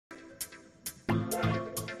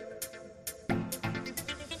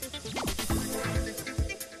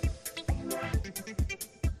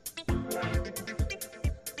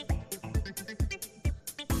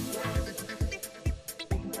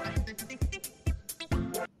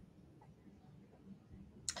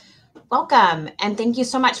Welcome, and thank you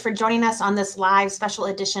so much for joining us on this live special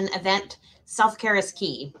edition event, Self-Care is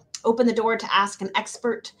Key. Open the door to ask an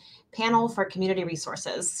expert panel for community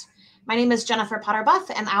resources. My name is Jennifer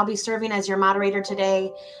Potter-Buff, and I'll be serving as your moderator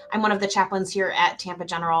today. I'm one of the chaplains here at Tampa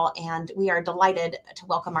General, and we are delighted to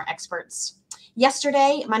welcome our experts.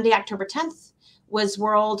 Yesterday, Monday, October 10th, was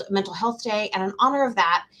World Mental Health Day, and in honor of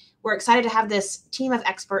that, we're excited to have this team of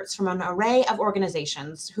experts from an array of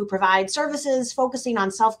organizations who provide services focusing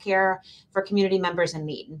on self-care for community members in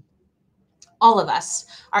need. All of us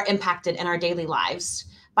are impacted in our daily lives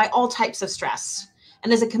by all types of stress.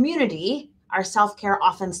 And as a community, our self-care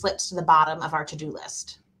often slips to the bottom of our to-do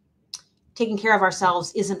list. Taking care of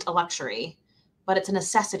ourselves isn't a luxury, but it's a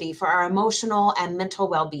necessity for our emotional and mental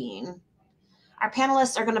well-being. Our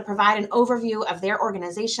panelists are going to provide an overview of their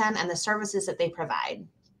organization and the services that they provide.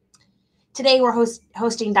 Today, we're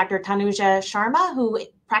hosting Dr. Tanuja Sharma, who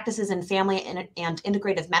practices in family and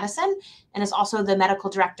integrative medicine and is also the medical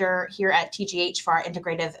director here at TGH for our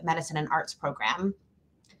Integrative Medicine and Arts program.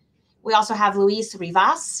 We also have Luis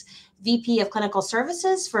Rivas, VP of Clinical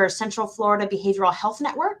Services for Central Florida Behavioral Health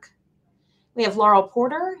Network. We have Laurel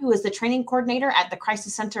Porter, who is the training coordinator at the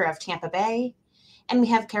Crisis Center of Tampa Bay. And we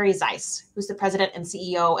have Carrie Zeisse, who's the president and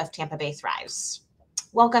CEO of Tampa Bay Thrives.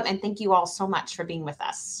 Welcome, and thank you all so much for being with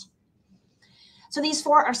us. So these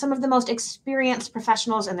four are some of the most experienced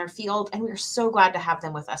professionals in their field, and we're so glad to have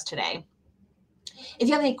them with us today. If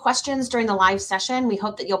you have any questions during the live session, we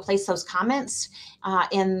hope that you'll place those comments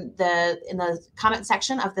in the comment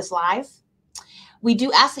section of this live. We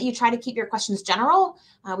do ask that you try to keep your questions general.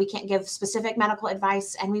 We can't give specific medical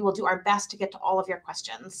advice, and we will do our best to get to all of your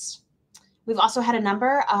questions. We've also had a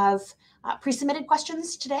number of pre-submitted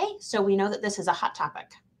questions today, so we know that this is a hot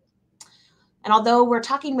topic. And although we're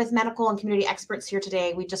talking with medical and community experts here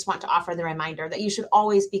today, we just want to offer the reminder that you should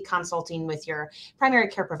always be consulting with your primary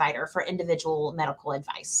care provider for individual medical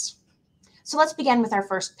advice. So let's begin with our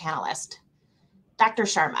first panelist, Dr.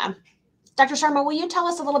 Sharma. Dr. Sharma, will you tell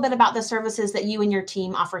us a little bit about the services that you and your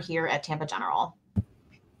team offer here at Tampa General?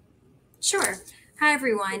 Sure. Hi,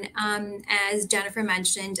 everyone. As Jennifer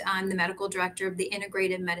mentioned, I'm the medical director of the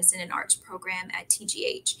Integrative Medicine and Arts program at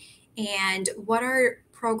TGH. And what our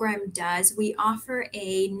program does, we offer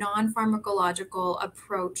a non-pharmacological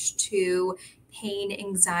approach to pain,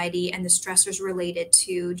 anxiety, and the stressors related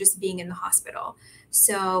to just being in the hospital.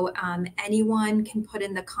 So anyone can put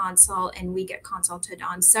in the consult, and we get consulted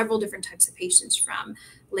on several different types of patients, from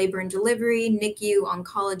labor and delivery, NICU,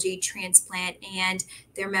 oncology, transplant, and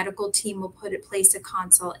their medical team will place a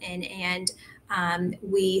consult in, and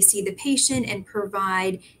we see the patient and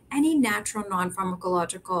provide any natural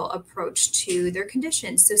non-pharmacological approach to their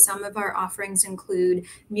conditions. So some of our offerings include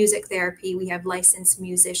music therapy. We have licensed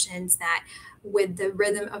musicians that, with the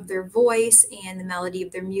rhythm of their voice and the melody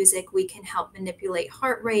of their music, we can help manipulate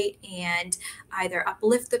heart rate and either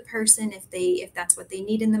uplift the person if that's what they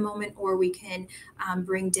need in the moment, or we can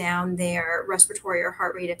bring down their respiratory or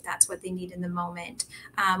heart rate if that's what they need in the moment.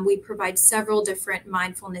 We provide several different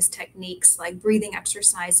mindfulness techniques like breathing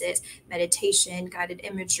exercises, meditation, guided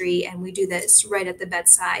imagery, and we do this right at the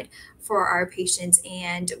bedside for our patients.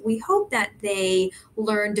 And we hope that they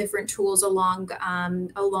learn different tools along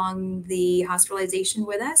the hospitalization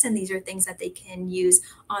with us. And these are things that they can use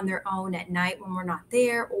on their own at night when we're not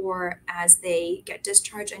there, or as they get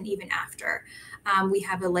discharged, and even after. We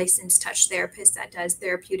have a licensed touch therapist that does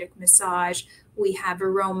therapeutic massage. We have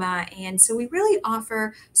aroma. And so we really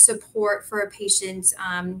offer support for our patients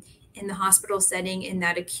in the hospital setting in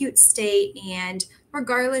that acute state. And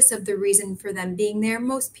regardless of the reason for them being there,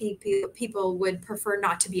 most people would prefer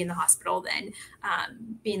not to be in the hospital than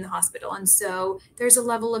be in the hospital. And so there's a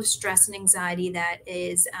level of stress and anxiety that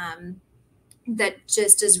is that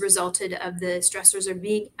just as resulted of the stressors of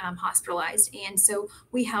being hospitalized. And so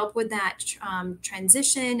we help with that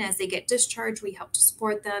transition as they get discharged. We help to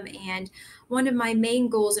support them. And one of my main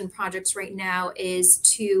goals and projects right now is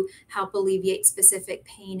to help alleviate specific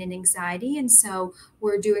pain and anxiety. And so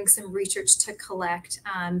we're doing some research to collect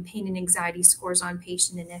pain and anxiety scores on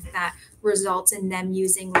patients, and if that results in them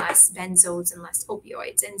using less benzos and less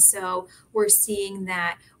opioids. And so we're seeing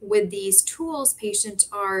that with these tools, patients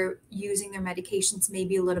are using their medications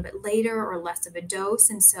maybe a little bit later or less of a dose.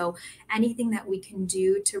 And so anything that we can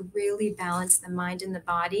do to really balance the mind and the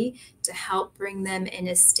body to help bring them in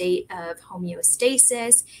a state of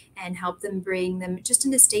homeostasis and help them bring them just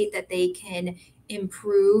in a state that they can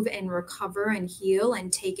improve and recover and heal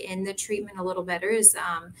and take in the treatment a little better is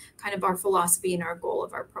kind of our philosophy and our goal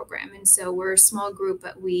of our program. And so we're a small group,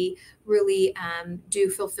 but we really do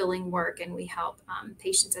fulfilling work, and we help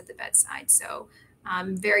patients at the bedside. So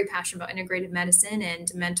I'm very passionate about integrative medicine,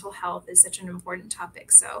 and mental health is such an important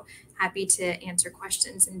topic. So happy to answer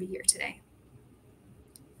questions and be here today.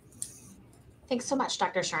 Thanks so much,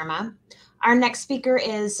 Dr. Sharma. Our next speaker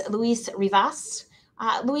is Luis Rivas.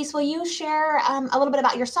 Luis, will you share a little bit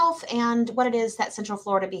about yourself and what it is that Central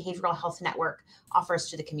Florida Behavioral Health Network offers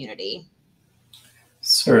to the community?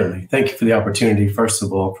 Certainly. Thank you for the opportunity, first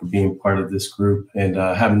of all, for being part of this group and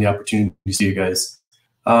having the opportunity to see you guys.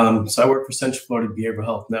 So I work for Central Florida Behavioral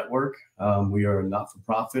Health Network. We are a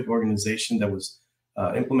not-for-profit organization that was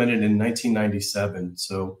implemented in 1997.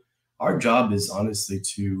 So our job is honestly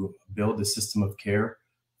to build a system of care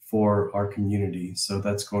for our community. So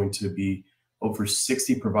that's going to be over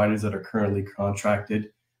 60 providers that are currently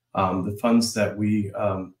contracted. The funds that we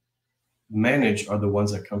manage are the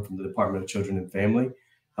ones that come from the Department of Children and Family.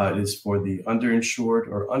 It is for the underinsured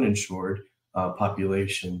or uninsured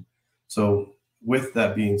population. So with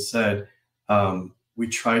that being said, we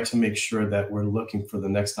try to make sure that we're looking for the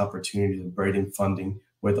next opportunity to braiding funding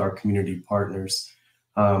with our community partners.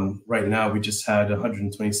 Right now, we just had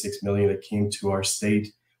 $126 million that came to our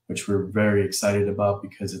state, which we're very excited about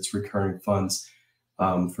because it's recurring funds.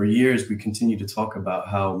 For years, we continue to talk about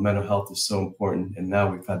how mental health is so important, and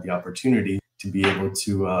now we've had the opportunity to be able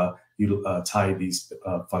to tie these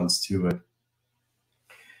funds to it.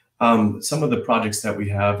 Some of the projects that we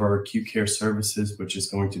have are acute care services, which is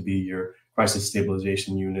going to be your crisis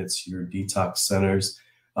stabilization units, your detox centers,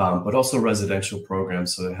 but also residential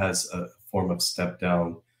programs, so it has a form of step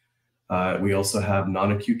down. We also have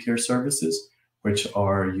non-acute care services, which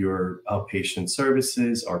are your outpatient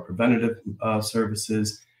services, our preventative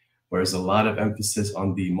services, where there's a lot of emphasis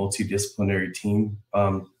on the multidisciplinary team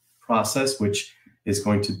process, which is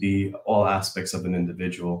going to be all aspects of an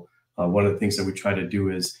individual. One of the things that we try to do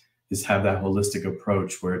is have that holistic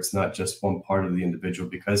approach where it's not just one part of the individual,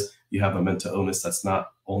 because you have a mental illness, that's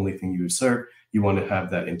not the only thing you serve. You want to have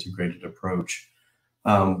that integrated approach.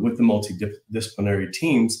 With the multidisciplinary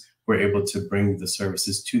teams, we're able to bring the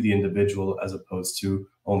services to the individual as opposed to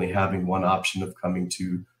only having one option of coming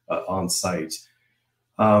to on-site.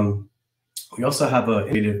 We also have an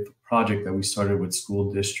innovative project that we started with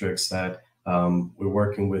school districts that we're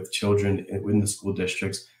working with children in the school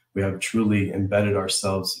districts. We have truly embedded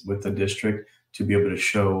ourselves with the district to be able to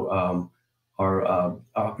show our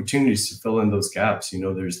opportunities to fill in those gaps. You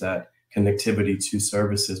know, there's that connectivity to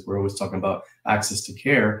services. We're always talking about access to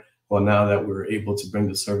care. Well, now that we're able to bring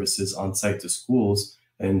the services on site to schools,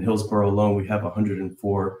 in Hillsborough alone, we have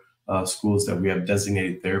 104 schools that we have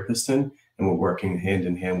designated therapists in, and we're working hand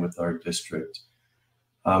in hand with our district.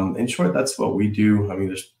 In short, that's what we do. I mean,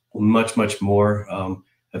 there's much, much more.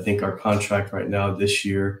 I think our contract right now this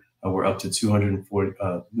year, we're up to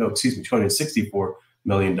 $264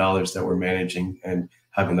 million that we're managing and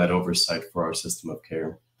having that oversight for our system of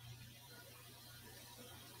care.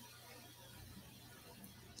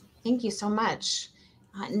 Thank you so much.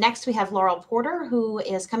 Next, we have Laurel Porter, who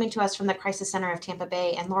is coming to us from the Crisis Center of Tampa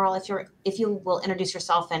Bay. And Laurel, if you will introduce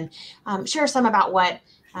yourself and share some about what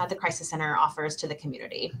the Crisis Center offers to the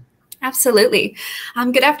community. Absolutely.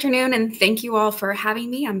 Good afternoon, and thank you all for having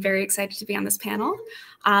me. I'm very excited to be on this panel.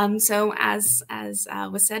 So as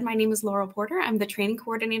was said, my name is Laurel Porter. I'm the training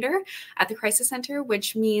coordinator at the Crisis Center,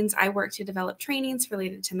 which means I work to develop trainings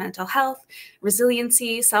related to mental health,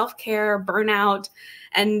 resiliency, self-care, burnout,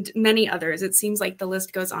 and many others. It seems like the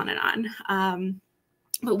list goes on and on.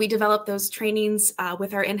 But we develop those trainings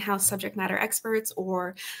with our in-house subject matter experts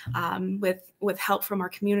or with help from our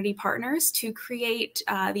community partners to create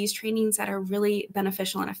these trainings that are really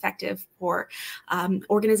beneficial and effective for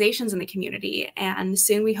organizations in the community. And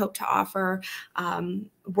soon we hope to offer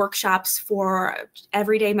workshops for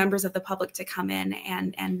everyday members of the public to come in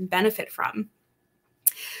and benefit from.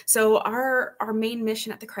 So our main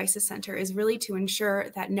mission at the Crisis Center is really to ensure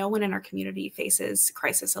that no one in our community faces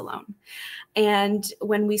crisis alone. And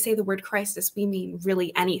when we say the word crisis, we mean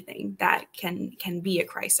really anything that can be a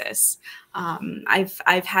crisis.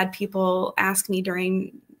 I've had people ask me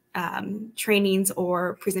during trainings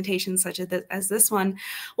or presentations such as this one,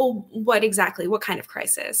 well, what kind of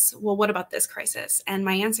crisis? Well, what about this crisis? And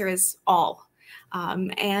my answer is all.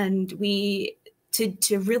 And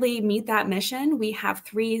to really meet that mission, we have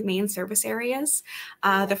three main service areas.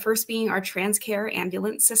 The first being our TransCare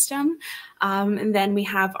ambulance system. And then we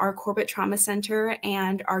have our Corbett Trauma Center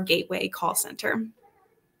and our Gateway Call Center.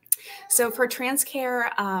 So for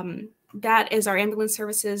TransCare, that is our ambulance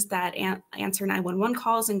services that answer 911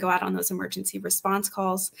 calls and go out on those emergency response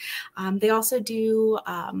calls. They also do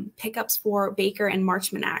pickups for Baker and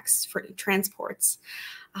Marchman Acts for transports.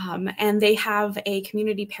 And they have a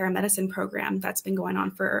community paramedicine program that's been going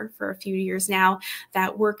on for a few years now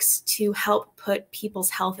that works to help put people's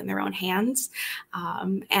health in their own hands.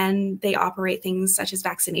 And they operate things such as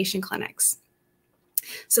vaccination clinics.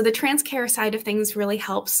 So the TransCare side of things really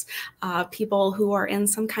helps people who are in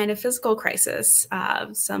some kind of physical crisis,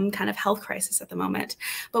 some kind of health crisis at the moment.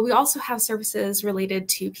 But we also have services related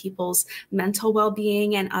to people's mental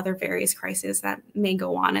well-being and other various crises that may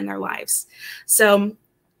go on in their lives. So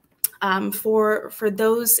for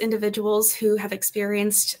those individuals who have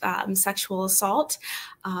experienced sexual assault,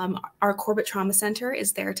 our Corbett Trauma Center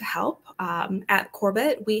is there to help. At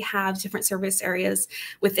Corbett, we have different service areas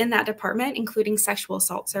within that department, including sexual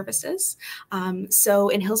assault services. So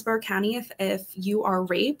in Hillsborough County, if you are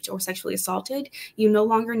raped or sexually assaulted, you no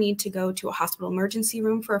longer need to go to a hospital emergency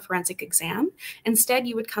room for a forensic exam. Instead,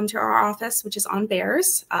 you would come to our office, which is on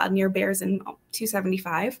Bears, near Bears and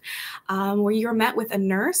 275, where you're met with a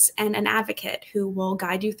nurse and an advocate who will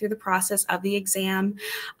guide you through the process of the exam,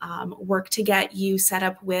 work to get you set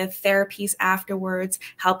up with therapies afterwards,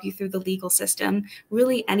 help you through the legal system,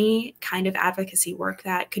 really any kind of advocacy work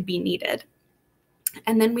that could be needed.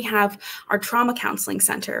 And then we have our trauma counseling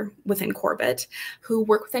center within Corbett, who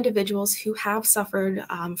work with individuals who have suffered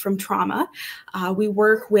from trauma. We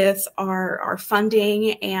work with our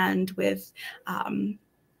funding and with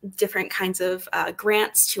different kinds of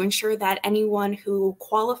grants to ensure that anyone who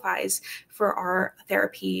qualifies for our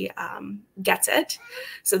therapy gets it,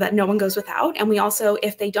 so that no one goes without. And we also,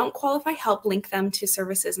 if they don't qualify, help link them to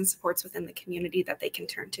services and supports within the community that they can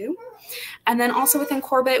turn to. And then also within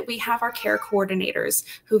Corbett, we have our care coordinators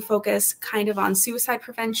who focus kind of on suicide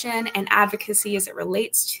prevention and advocacy as it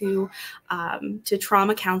relates to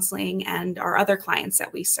trauma counseling and our other clients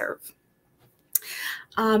that we serve.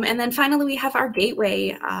 And then finally, we have our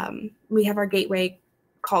gateway.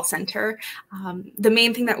 Call center. The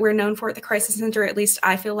main thing that we're known for at the Crisis Center, at least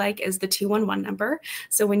I feel like, is the 211 number.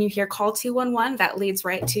 So when you hear call 211, that leads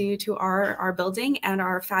right to our building, and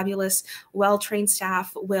our fabulous, well-trained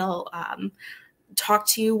staff will talk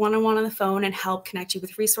to you one-on-one on the phone and help connect you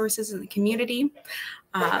with resources in the community.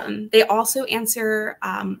 They also answer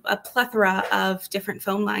a plethora of different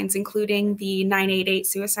phone lines, including the 988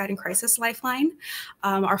 Suicide and Crisis Lifeline,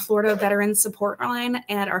 our Florida Veterans Support Line,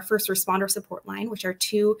 and our First Responder Support Line, which are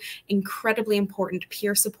two incredibly important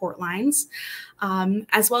peer support lines,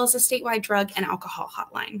 as well as a statewide drug and alcohol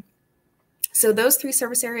hotline. So those three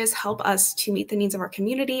service areas help us to meet the needs of our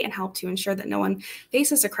community and help to ensure that no one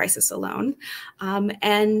faces a crisis alone.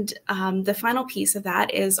 The final piece of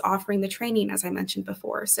that is offering the training, as I mentioned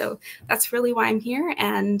before. So that's really why I'm here.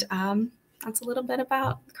 And that's a little bit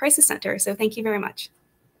about the Crisis Center. So thank you very much.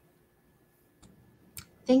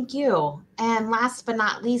 Thank you. And last but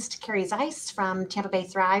not least, Carrie Zeisse from Tampa Bay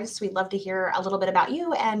Thrives. We'd love to hear a little bit about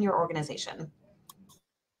you and your organization.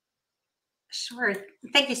 Sure.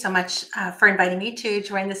 Thank you so much for inviting me to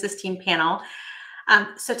join this esteemed panel.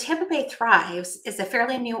 So Tampa Bay Thrives is a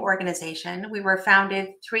fairly new organization. We were founded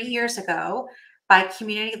 3 years ago by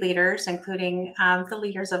community leaders, including the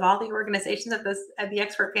leaders of all the organizations of the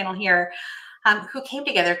expert panel here, who came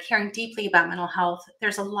together caring deeply about mental health.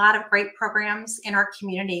 There's a lot of great programs in our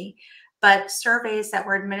community, but surveys that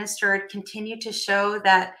were administered continue to show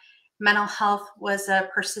that mental health was a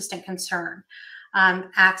persistent concern.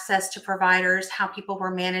 Access to providers, how people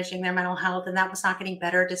were managing their mental health, and that was not getting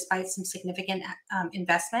better despite some significant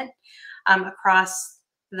investment across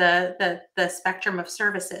the spectrum of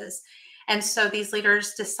services. And so these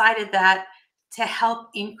leaders decided that to help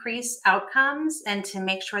increase outcomes and to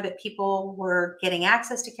make sure that people were getting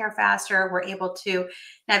access to care faster, were able to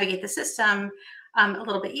navigate the system a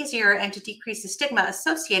little bit easier, and to decrease the stigma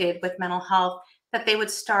associated with mental health, that they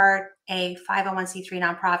would start a 501c3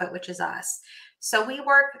 nonprofit, which is us. So we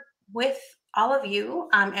work with all of you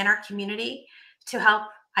in our community to help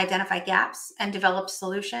identify gaps and develop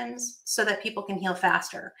solutions so that people can heal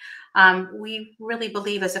faster. We really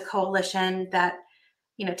believe as a coalition that,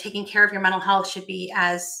 you know, taking care of your mental health should be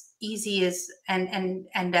as easy as and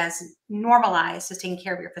as normalized as taking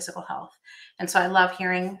care of your physical health. And so I love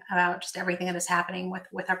hearing about just everything that is happening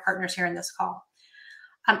with our partners here in this call.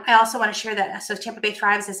 I also want to share that, so Tampa Bay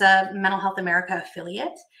Thrives is a Mental Health America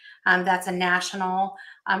affiliate. That's a national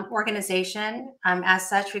organization. As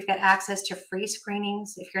such, we've got access to free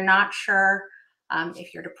screenings. If you're not sure,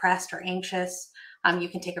 if you're depressed or anxious, you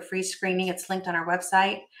can take a free screening. It's linked on our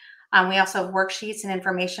website. We also have worksheets and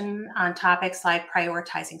information on topics like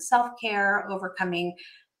prioritizing self-care, overcoming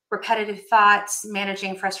repetitive thoughts,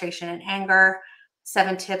 managing frustration and anger,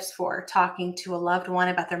 7 tips for talking to a loved one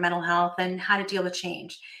about their mental health, and how to deal with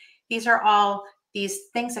change. These are all these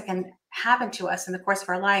things that can happen to us in the course of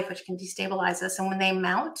our life, which can destabilize us. And when they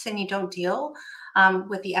mount and you don't deal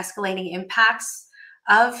with the escalating impacts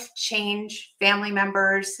of change, family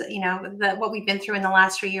members, what we've been through in the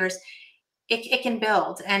last 3 years, it can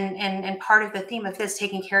build. And part of the theme of this,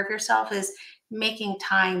 taking care of yourself, is making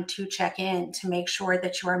time to check in to make sure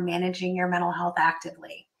that you are managing your mental health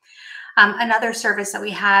actively. Another service that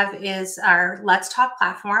we have is our Let's Talk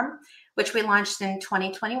platform, which we launched in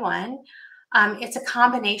 2021. It's a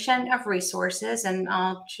combination of resources, and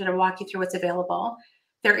I'll try to walk you through what's available.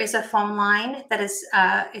 There is a phone line that is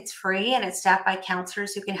it's free, and it's staffed by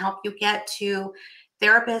counselors who can help you get to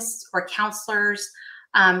therapists or counselors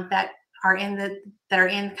that are in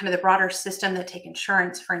kind of the broader system that take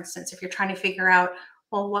insurance. For instance, if you're trying to figure out,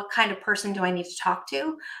 well, what kind of person do I need to talk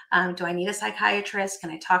to? Do I need a psychiatrist?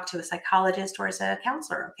 Can I talk to a psychologist, or is a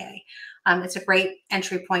counselor okay? It's a great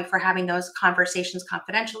entry point for having those conversations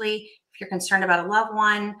confidentially. If you're concerned about a loved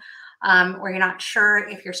one, or you're not sure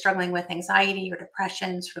if you're struggling with anxiety or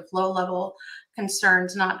depression, sort of low-level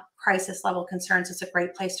concerns, not crisis-level concerns, it's a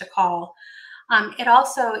great place to call. It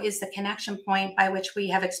also is the connection point by which we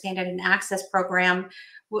have expanded an access program,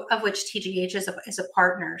 of which TGH is a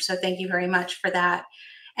partner. So thank you very much for that.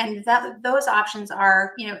 And those options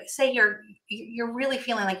are, say you're really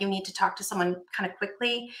feeling like you need to talk to someone kind of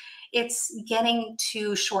quickly. It's getting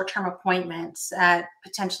to short-term appointments at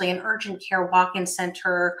potentially an urgent care walk-in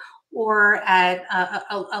center or at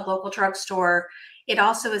a local drugstore. It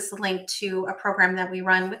also is linked to a program that we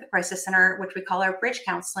run with the Crisis Center, which we call our Bridge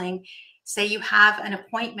Counseling. Say you have an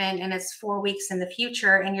appointment and it's 4 weeks in the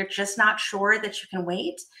future and you're just not sure that you can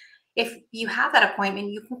wait. If you have that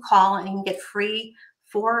appointment, you can call and you can get free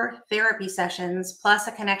 4 therapy sessions plus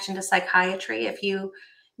a connection to psychiatry if you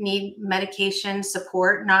need medication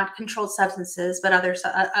support, not controlled substances, but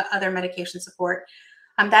other medication support.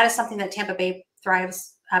 That is something that Tampa Bay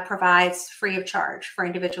Thrives provides free of charge for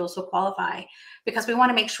individuals who qualify, because we want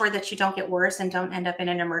to make sure that you don't get worse and don't end up in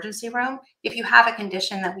an emergency room if you have a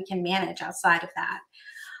condition that we can manage outside of that.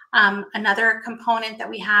 Another component that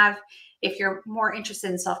we have, if you're more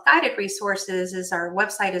interested in self-guided resources, is our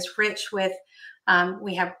website is rich with,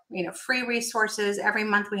 we have free resources. Every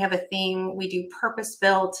month we have a theme. We do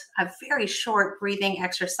purpose-built, very short breathing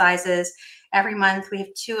exercises. Every month we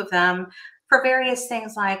have 2 of them for various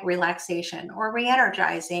things like relaxation or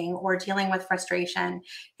re-energizing or dealing with frustration,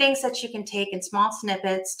 things that you can take in small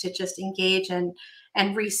snippets to just engage and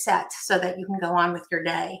reset so that you can go on with your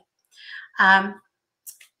day. Yeah,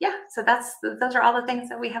 so those are all the things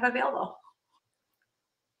that we have available.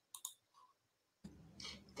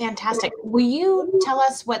 Fantastic. Will you tell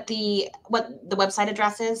us what the website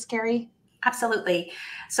address is, Carrie? Absolutely.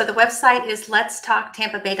 So the website is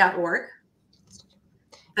letstalktampabay.org.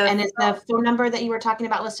 And is the phone number that you were talking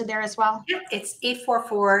about listed there as well? Yep, it's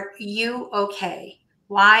 844-YOUOK,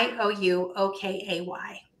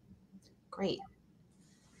 YOUOKAY. Great.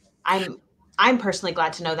 I'm personally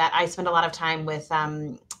glad to know that. I spend a lot of time with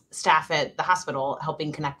staff at the hospital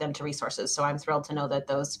helping connect them to resources. So I'm thrilled to know that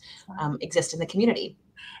those exist in the community.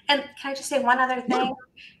 And can I just say one other thing?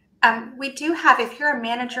 Yeah. We do have, if you're a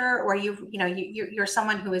manager or you're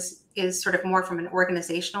someone who is sort of more from an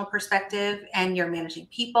organizational perspective and you're managing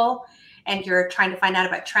people and you're trying to find out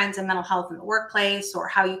about trends in mental health in the workplace or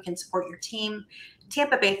how you can support your team,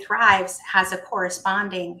 Tampa Bay Thrives has a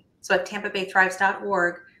corresponding, so at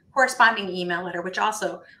tampabaythrives.org, corresponding email letter, which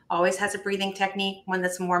also always has a breathing technique, one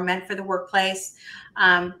that's more meant for the workplace.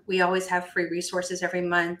 We always have free resources every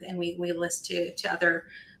month, and we list to other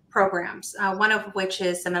programs, one of which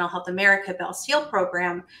is the Mental Health America Bell Seal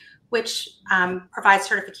program, which provides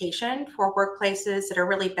certification for workplaces that are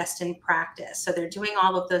really best in practice. So they're doing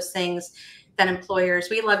all of those things that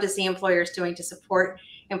we love to see employers doing to support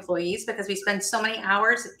employees, because we spend so many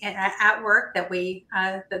hours at work that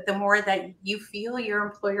the more that you feel your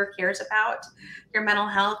employer cares about your mental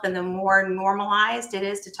health and the more normalized it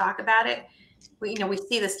is to talk about it, we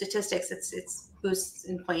see the statistics. It's boosts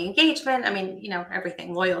employee engagement. I mean,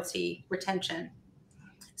 everything, loyalty, retention.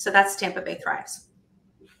 So that's Tampa Bay Thrives.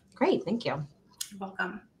 Great, thank you. You're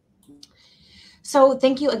welcome. So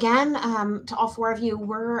thank you again to all 4 of you.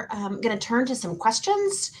 We're going to turn to some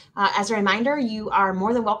questions. As a reminder, you are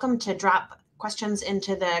more than welcome to drop questions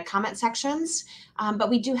into the comment sections, but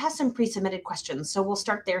we do have some pre-submitted questions, so we'll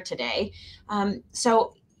start there today.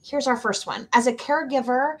 So here's our first one. As a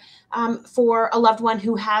caregiver for a loved one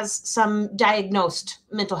who has some diagnosed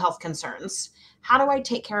mental health concerns, how do I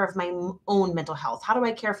take care of my own mental health? How do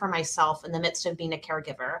I care for myself in the midst of being a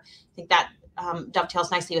caregiver? I think that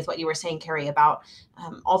dovetails nicely with what you were saying, Carrie, about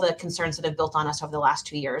all the concerns that have built on us over the last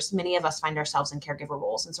 2 years. Many of us find ourselves in caregiver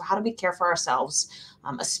roles. And so how do we care for ourselves,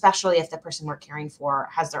 especially if the person we're caring for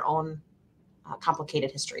has their own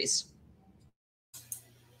complicated histories?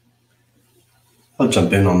 I'll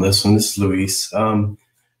jump in on this one. This is Luis.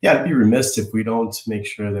 Yeah, I'd be remiss if we don't make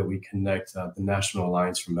sure that we connect the National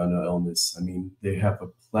Alliance for Mental Illness. I mean, they have a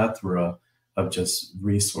plethora of just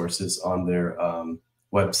resources on their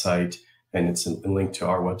website, and it's a link to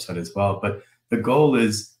our website as well. But the goal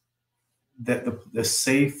is that the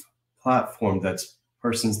safe platform that's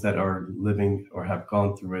persons that are living or have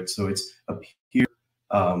gone through it. So it's a peer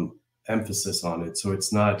emphasis on it. So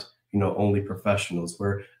it's not, only professionals,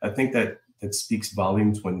 where I think that it speaks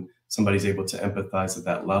volumes when somebody's able to empathize at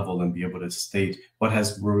that level and be able to state what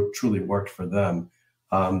has truly worked for them.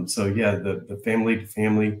 So yeah, the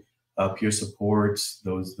family-to-family peer supports,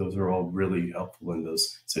 those are all really helpful in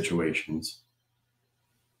those situations.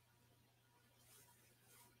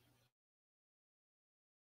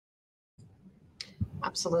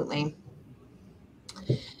 Absolutely.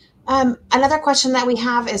 Another question that we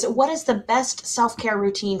have is, what is the best self-care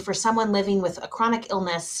routine for someone living with a chronic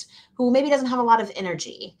illness who maybe doesn't have a lot of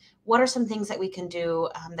energy? What are some things that we can do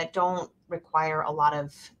that don't require a lot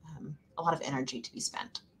of energy to be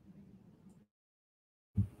spent?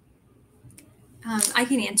 I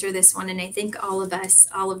can answer this one, and I think all of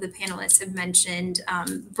the panelists have mentioned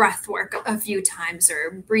breath work a few times,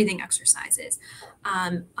 or breathing exercises.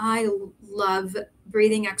 I love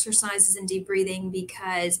breathing exercises and deep breathing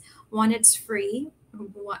because, one, it's free.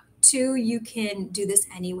 Two, you can do this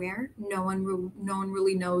anywhere. No one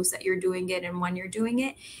really knows that you're doing it and when you're doing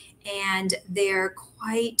it. And they're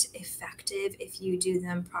quite effective if you do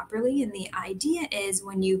them properly. And the idea is,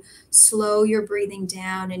 when you slow your breathing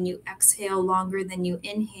down and you exhale longer than you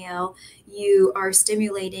inhale, you are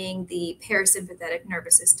stimulating the parasympathetic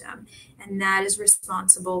nervous system. And that is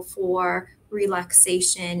responsible for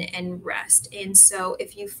relaxation and rest. And so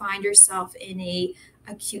if you find yourself in a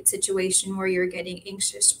acute situation where you're getting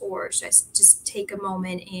anxious or just take a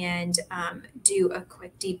moment and do a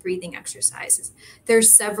quick deep breathing exercises.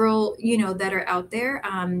 There's several, that are out there.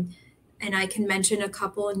 And I can mention a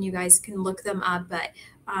couple and you guys can look them up. But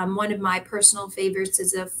one of my personal favorites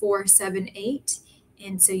is a 4-7-8.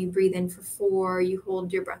 And so you breathe in for 4, you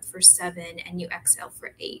hold your breath for 7, and you exhale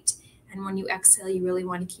for 8. And when you exhale, you really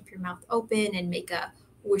want to keep your mouth open and make a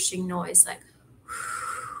whooshing noise, like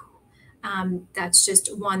that's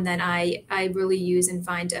just one that I really use and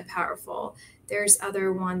find powerful. There's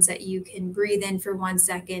other ones that you can breathe in for 1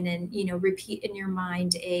 second and, repeat in your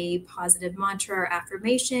mind a positive mantra or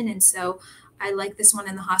affirmation. And so I like this one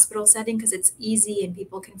in the hospital setting because it's easy and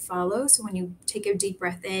people can follow. So when you take a deep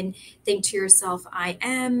breath in, think to yourself, I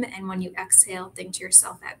am. And when you exhale, think to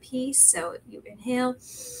yourself, at peace. So you inhale,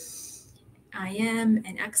 I am,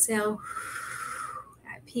 and exhale,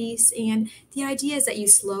 peace. And the idea is that you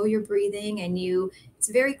slow your breathing and it's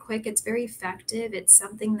very quick, it's very effective. It's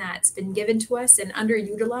something that's been given to us and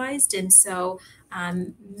underutilized. And so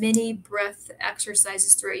many breath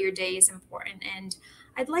exercises throughout your day is important. And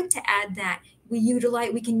I'd like to add that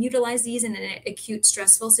we can utilize these in an acute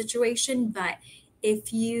stressful situation, but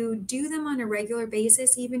if you do them on a regular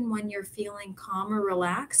basis, even when you're feeling calm or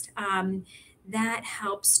relaxed, that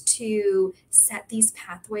helps to set these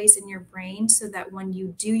pathways in your brain so that when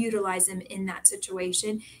you do utilize them in that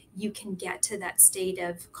situation, you can get to that state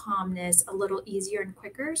of calmness a little easier and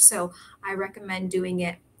quicker. So I recommend doing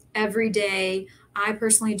it every day. I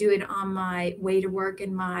personally do it on my way to work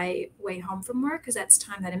and my way home from work, because that's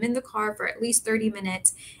time that I'm in the car for at least 30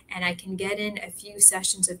 minutes and I can get in a few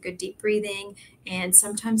sessions of good deep breathing. And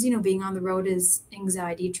sometimes, being on the road is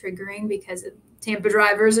anxiety triggering because of Tampa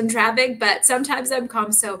drivers and traffic, but sometimes I'm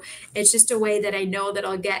calm. So it's just a way that I know that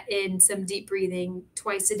I'll get in some deep breathing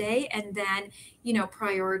twice a day, and then,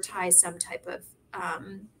 prioritize some type of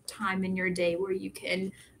time in your day where you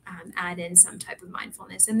can add in some type of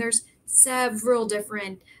mindfulness. And there's several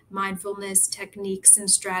different mindfulness techniques and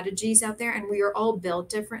strategies out there, and we are all built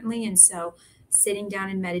differently. And so sitting down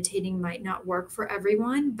and meditating might not work for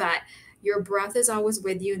everyone, but your breath is always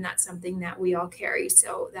with you, and that's something that we all carry.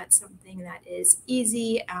 So that's something that is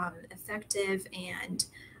easy, effective, and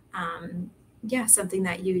something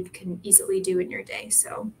that you can easily do in your day.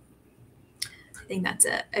 So I think that's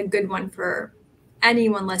a good one for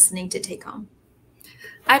anyone listening to take home.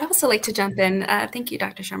 I'd also like to jump in. Thank you,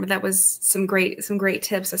 Dr. Sharma. That was some great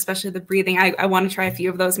tips, especially the breathing. I want to try a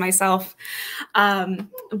few of those myself.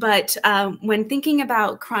 But when thinking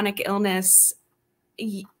about chronic illness,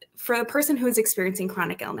 for a person who is experiencing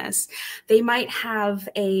chronic illness, they might have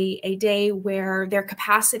a day where their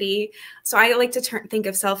capacity, so I like to think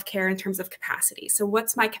of self-care in terms of capacity. So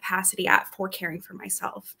what's my capacity at for caring for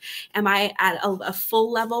myself? Am I at a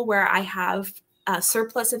full level where I have a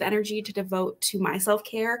surplus of energy to devote to my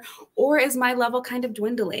self-care, or is my level kind of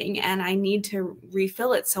dwindling and I need to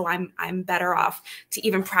refill it so I'm better off to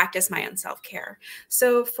even practice my own self-care?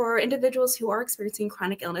 So for individuals who are experiencing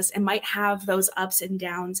chronic illness and might have those ups and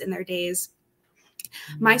downs in their days,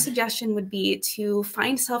 my suggestion would be to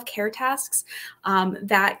find self-care tasks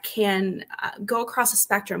that can go across a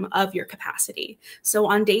spectrum of your capacity. So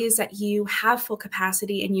on days that you have full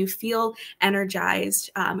capacity and you feel energized,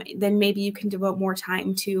 then maybe you can devote more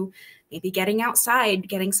time to maybe getting outside,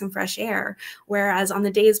 getting some fresh air. Whereas on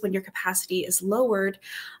the days when your capacity is lowered,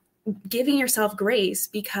 giving yourself grace,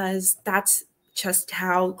 because that's just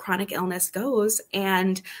how chronic illness goes,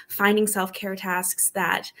 and finding self-care tasks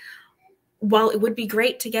that, while it would be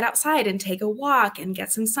great to get outside and take a walk and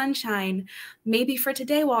get some sunshine, maybe for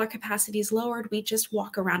today, while our capacity is lowered, we just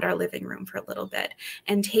walk around our living room for a little bit,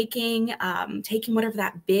 and taking whatever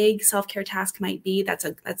that big self-care task might be, that's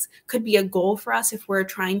could be a goal for us if we're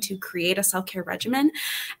trying to create a self-care regimen,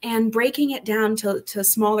 and breaking it down to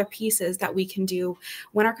smaller pieces that we can do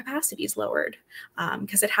when our capacity is lowered,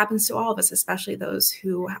 because it happens to all of us, especially those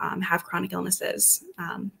who have chronic illnesses.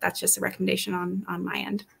 That's just a recommendation on my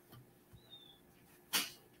end.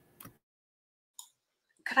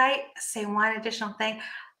 Could I say one additional thing?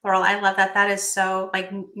 Laurel, I love that. That is so,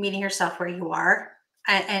 like, meeting yourself where you are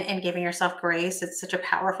and giving yourself grace. It's such a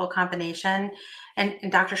powerful combination. And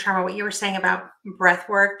Dr. Sharma, what you were saying about breath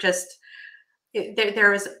work,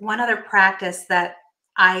 there was one other practice that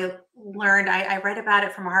I learned. I read about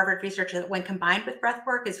it from Harvard research that when combined with breath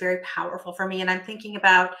work is very powerful for me. And I'm thinking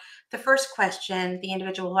about the first question, the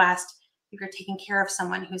individual who asked, if you're taking care of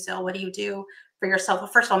someone who's ill, what do you do for yourself? Well,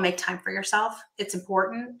 first of all, make time for yourself. It's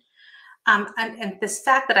important. And this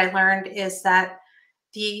fact that I learned is that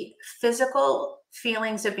the physical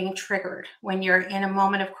feelings of being triggered when you're in a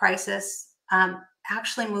moment of crisis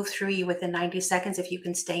actually move through you within 90 seconds if you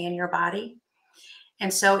can stay in your body.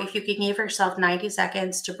 And so if you can give yourself 90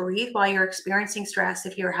 seconds to breathe while you're experiencing stress,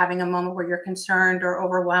 if you're having a moment where you're concerned or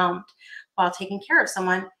overwhelmed while taking care of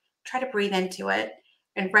someone, try to breathe into it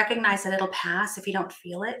and recognize that it'll pass if you don't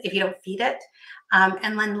feel it, if you don't feed it,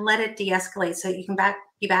 and then let it de-escalate so you can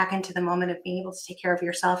be back into the moment of being able to take care of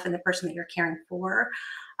yourself and the person that you're caring for,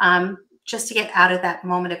 just to get out of that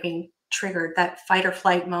moment of being triggered. That fight or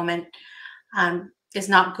flight moment is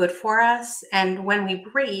not good for us. And when we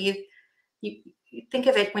breathe, you think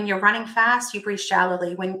of it, when you're running fast, you breathe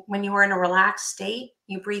shallowly. When you are in a relaxed state,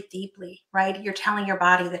 you breathe deeply, right? You're telling your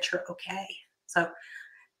body that you're okay. So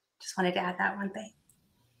just wanted to add that one thing.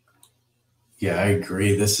 Yeah, I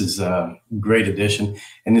agree. This is a great addition.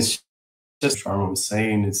 And it's just what Sharma was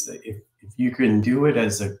saying, is that if you can do it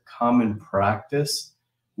as a common practice,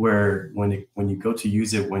 where when you go to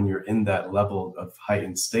use it when you're in that level of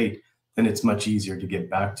heightened state, then it's much easier to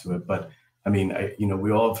get back to it. But I mean,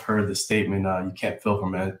 we all have heard the statement, you can't fill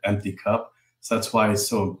from an empty cup. So that's why it's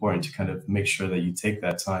so important to kind of make sure that you take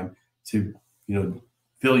that time to,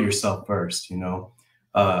 fill yourself first.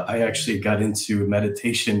 I actually got into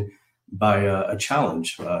meditation by a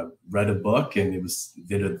challenge. Read a book, and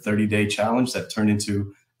did a 30-day challenge that turned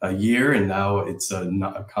into a year, and now it's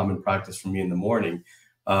not a common practice for me in the morning.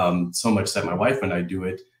 So much that my wife and I do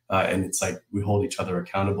it, and it's like we hold each other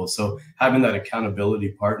accountable. So having that accountability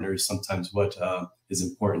partner is sometimes what is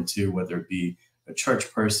important too, whether it be a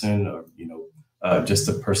church person or just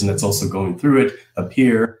a person that's also going through it, a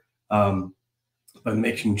peer, but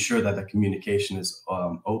making sure that the communication is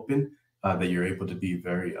open. That you're able to be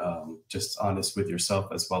very just honest with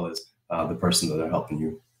yourself as well as the person that are helping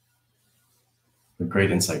you. A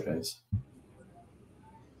great insight, guys.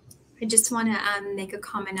 I just want to make a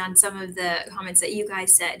comment on some of the comments that you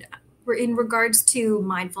guys said. In regards to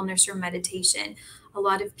mindfulness or meditation, a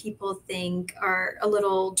lot of people are a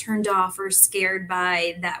little turned off or scared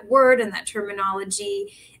by that word and that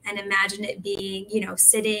terminology, and imagine it being,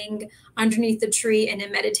 sitting underneath the tree in a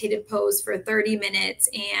meditative pose for 30 minutes.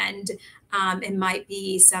 And it might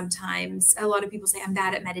be sometimes a lot of people say, I'm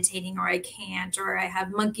bad at meditating, or I can't, or I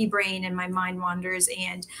have monkey brain and my mind wanders.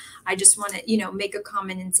 And I just want to, make a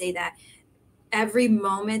comment and say that every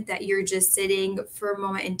moment that you're just sitting for a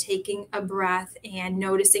moment and taking a breath and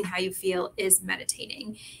noticing how you feel is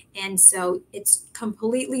meditating. And so it's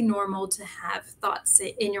completely normal to have thoughts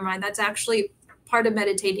in your mind. That's actually part of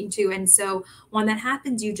meditating too. And so when that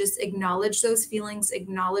happens, you just acknowledge those feelings,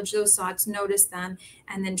 acknowledge those thoughts, notice them,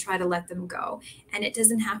 and then try to let them go. And it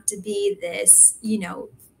doesn't have to be this,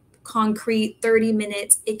 concrete 30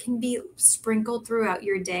 minutes. It can be sprinkled throughout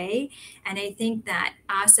your day. And I think that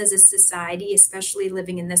us as a society, especially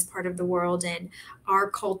living in this part of the world, and our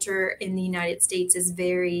culture in the United States is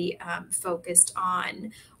very focused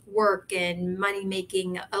on work and money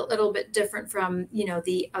making, a little bit different from, you know,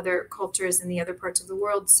 the other cultures in the other parts of the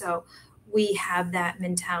world. So we have that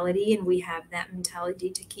mentality, and we have that mentality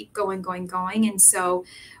to keep going. And so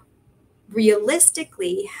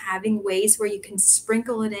realistically, having ways where you can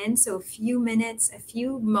sprinkle it in, so a few minutes, a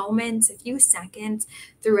few moments, a few seconds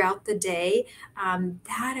throughout the day,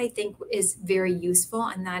 that I think is very useful,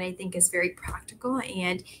 and that I think is very practical,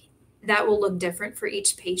 and that will look different for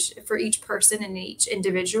each patient, for each person and each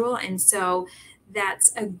individual. And so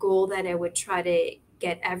that's a goal that I would try to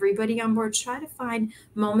get everybody on board. Try to find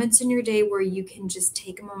moments in your day where you can just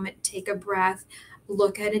take a moment, take a breath,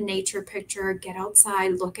 look at a nature picture, get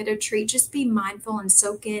outside, look at a tree, just be mindful and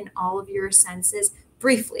soak in all of your senses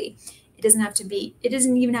briefly. It doesn't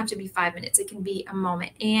even have to be 5 minutes. It can be a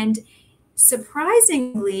moment. And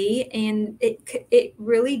surprisingly, and it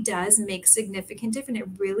really does make significant difference. It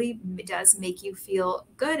really does make you feel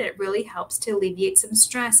good. It really helps to alleviate some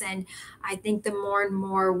stress. And I think the more and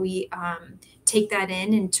more we take that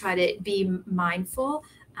in and try to be mindful,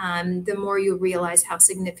 the more you realize how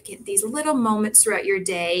significant these little moments throughout your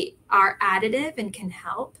day are additive and can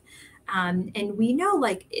help. And we know,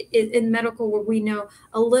 like in medical world, we know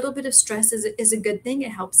a little bit of stress is a good thing.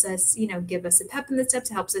 It helps us, you know, give us a pep in the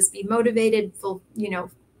steps. It helps us be motivated,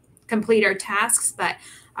 complete our tasks. But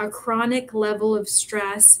a chronic level of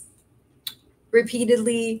stress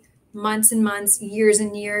repeatedly, months and months, years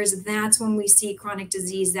and years, that's when we see chronic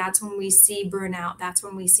disease. That's when we see burnout. That's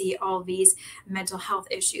when we see all these mental health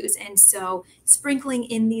issues. And so sprinkling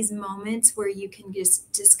in these moments where you can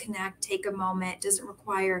just disconnect, take a moment, doesn't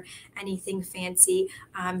require anything fancy,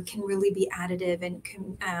 can really be additive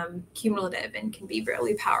and cumulative, and can be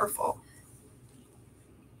really powerful.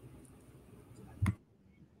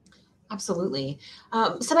 Absolutely.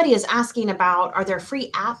 Somebody is asking about, are there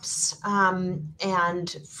free apps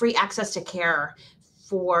and free access to care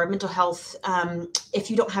for mental health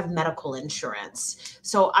if you don't have medical insurance?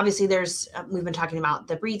 So obviously we've been talking about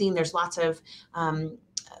the breathing. There's lots of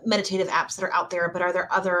meditative apps that are out there, but are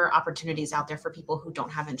there other opportunities out there for people who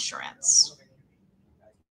don't have insurance?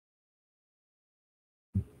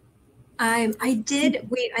 I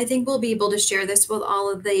think we'll be able to share this with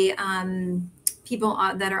all of the people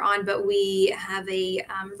that are on, but we have a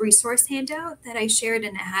resource handout that I shared,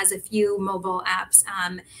 and it has a few mobile apps.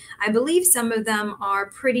 I believe some of them are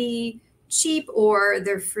pretty cheap or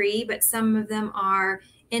they're free, but some of them are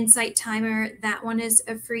Insight Timer. That one is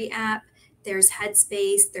a free app. There's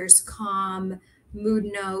Headspace, there's Calm, Mood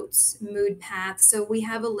Notes, Mood Path. So we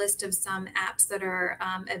have a list of some apps that are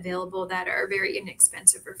available that are very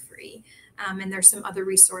inexpensive or free. And there's some other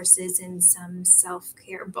resources and some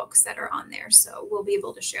self-care books that are on there. So we'll be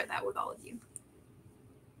able to share that with all of you.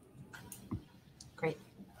 Great.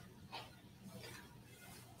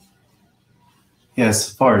 Yes,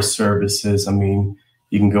 as far as services, I mean,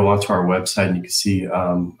 you can go onto our website and you can see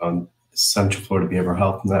on Central Florida Behavioral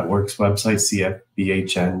Health Network's website,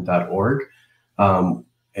 cfbhn.org.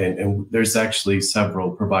 And there's actually several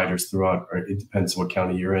providers throughout, or it depends on what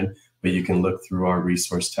county you're in, but you can look through our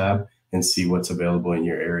resource tab and see what's available in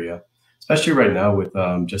your area, especially right now with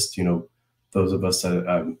just, those of us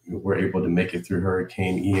that were able to make it through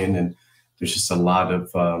Hurricane Ian. And there's just a lot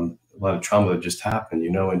of trauma that just happened,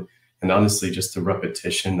 and honestly, just the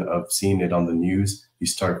repetition of seeing it on the news, you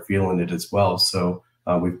start feeling it as well. So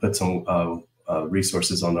we've put some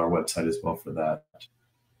resources on our website as well for that.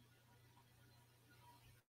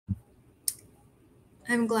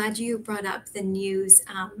 I'm glad you brought up the news.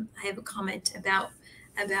 I have a comment about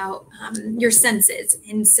your senses.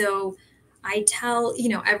 And so I tell,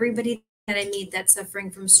 everybody that I meet that's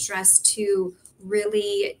suffering from stress to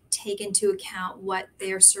really take into account what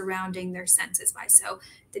they're surrounding their senses by. So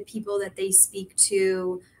the people that they speak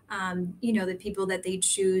to, the people that they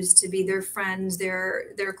choose to be their friends,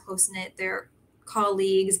 their close-knit, their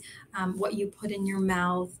colleagues, what you put in your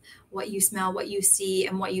mouth, what you smell, what you see,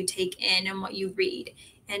 and what you take in and what you read.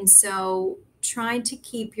 And so trying to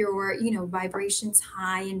keep your, vibrations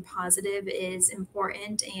high and positive is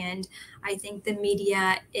important. And I think the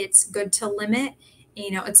media, it's good to limit.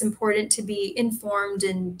 It's important to be informed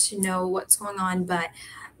and to know what's going on, but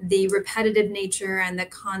the repetitive nature and the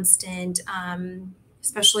constant,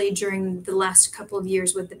 especially during the last couple of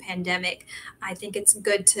years with the pandemic, I think it's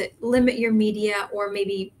good to limit your media, or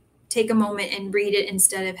maybe take a moment and read it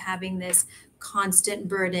instead of having this constant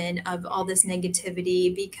burden of all this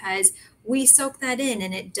negativity, because we soak that in,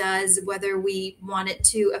 and it does, whether we want it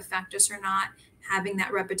to affect us or not. Having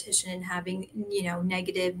that repetition and having, you know,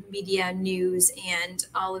 negative media, news, and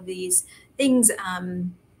all of these things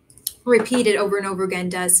repeated over and over again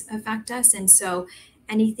does affect us. And so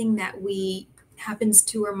anything that happens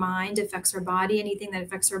to our mind affects our body. Anything that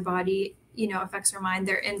affects our body, you know, affects our mind.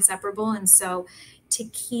 They're inseparable. And so to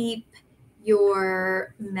keep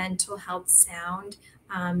your mental health sound,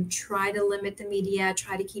 try to limit the media,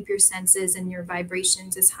 try to keep your senses and your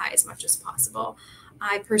vibrations as high as much as possible.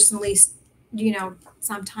 I personally, you know,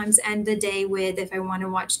 sometimes end the day with, if I want to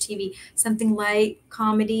watch TV, something light,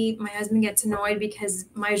 comedy. My husband gets annoyed because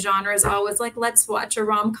my genre is always like, let's watch a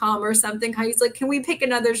rom-com or something. He's like, can we pick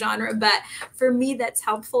another genre? But for me, that's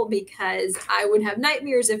helpful because I would have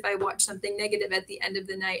nightmares if I watched something negative at the end of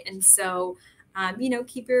the night. And so, you know,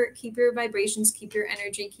 keep your vibrations, keep your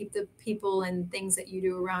energy, keep the people and things that you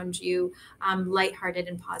do around you lighthearted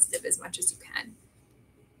and positive as much as you can.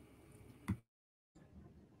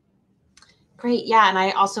 Great. Yeah. And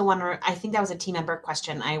I also want to, I think that was a team member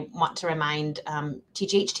question. I want to remind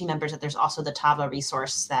TGH team members that there's also the TAVA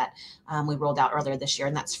resource that we rolled out earlier this year,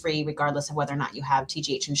 and that's free regardless of whether or not you have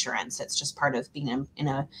TGH insurance. It's just part of being in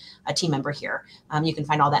a team member here. You can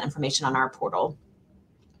find all that information on our portal.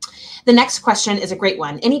 The next question is a great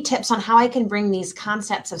one. Any tips on how I can bring these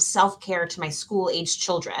concepts of self-care to my school-aged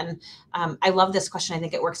children? I love this question. I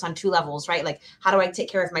think it works on two levels, right? Like, how do I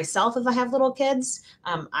take care of myself if I have little kids?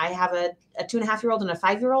 I have a 2.5-year-old and a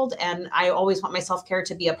 5-year-old, and I always want my self-care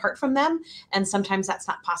to be apart from them. And sometimes that's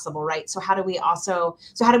not possible, right? So how do we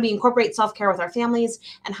incorporate self-care with our families,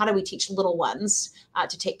 and how do we teach little ones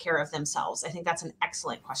to take care of themselves? I think that's an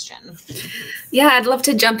excellent question. Yeah, I'd love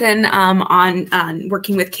to jump in on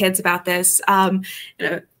working with kids about this.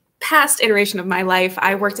 Past iteration of my life,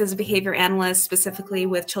 I worked as a behavior analyst specifically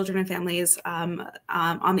with children and families on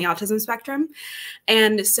the autism spectrum.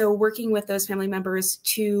 And so working with those family members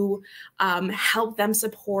to help them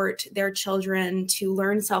support their children to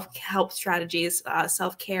learn self-help strategies,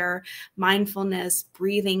 self-care, mindfulness,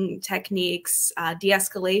 breathing techniques,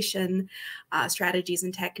 de-escalation strategies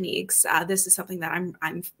and techniques. This is something that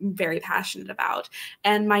I'm very passionate about.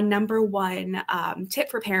 And my number one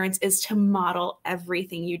tip for parents is to model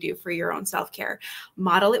everything you do for your own self-care.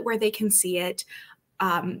 Model it where they can see it.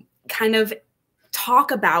 Kind of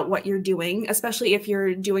talk about what you're doing, especially if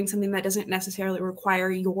you're doing something that doesn't necessarily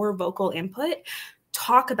require your vocal input.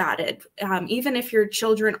 Talk about it. Even if your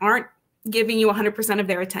children aren't giving you 100% of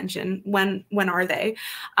their attention, when are they?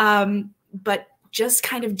 But just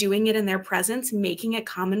kind of doing it in their presence, making it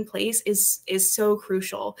commonplace is so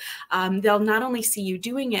crucial. They'll not only see you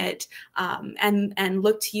doing it and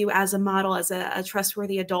look to you as a model, as a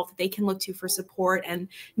trustworthy adult that they can look to for support and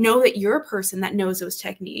know that you're a person that knows those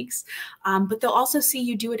techniques, but they'll also see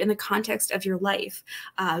you do it in the context of your life.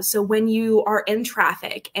 So when you are in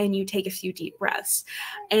traffic and you take a few deep breaths,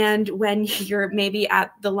 and when you're maybe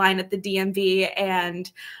at the line at the DMV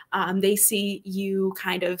and they see you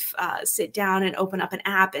kind of sit down and open up an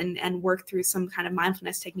app and work through some kind of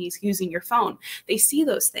mindfulness techniques using your phone. They see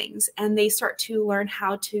those things and they start to learn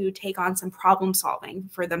how to take on some problem solving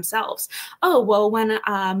for themselves. Oh, well, when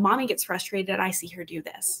mommy gets frustrated, I see her do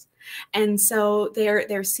this. And so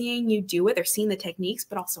they're seeing you do it. They're seeing the techniques,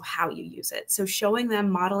 but also how you use it. So showing them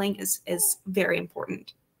modeling is very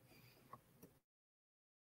important.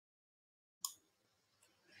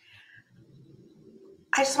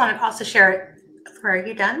 I just wanted to also share, are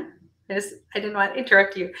you done? I didn't want to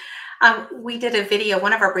interrupt you. We did a video.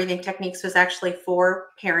 One of our breathing techniques was actually for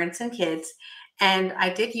parents and kids. And I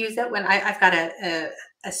did use it when I've got a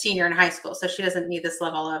senior in high school, so she doesn't need this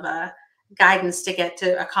level of guidance to get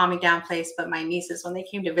to a calming down place. But my nieces, when they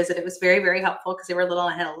came to visit, it was very, very helpful because they were little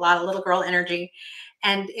and had a lot of little girl energy.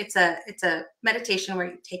 And it's a meditation where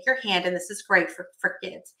you take your hand, and this is great for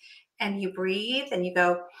kids, and you breathe and you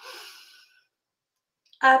go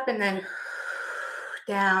up and then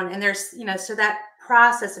down. And there's, so that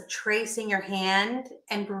process of tracing your hand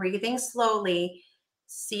and breathing slowly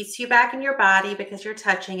seats you back in your body because you're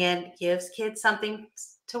touching it, gives kids something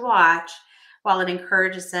to watch while it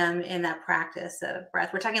encourages them in that practice of breath.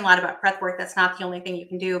 We're talking a lot about breath work. That's not the only thing you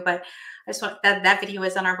can do, but I just want that video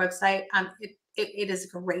is on our website. It is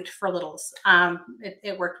great for littles.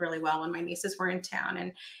 It worked really well when my nieces were in town,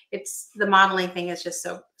 and the modeling thing is just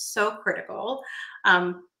so critical.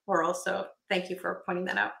 Laurel, so thank you for pointing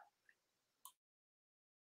that out.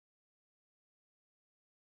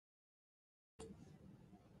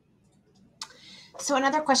 So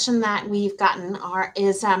another question that we've gotten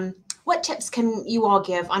is What tips can you all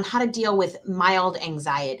give on how to deal with mild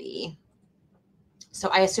anxiety? So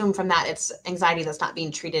I assume from that it's anxiety that's not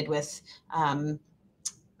being treated with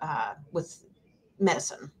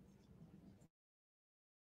medicine.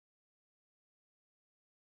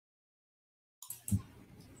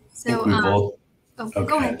 So,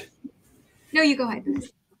 go ahead. No, you go ahead.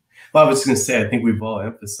 Well, I was going to say, I think we've all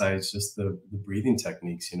emphasized just the breathing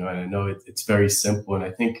techniques, and I know it's very simple. And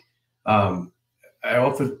I think I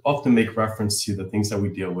often make reference to the things that we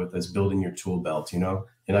deal with as building your tool belt. You're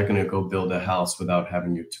not going to go build a house without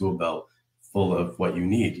having your tool belt full of what you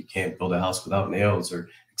need. You can't build a house without nails, or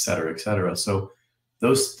et cetera, et cetera. So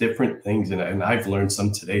those different things, and I've learned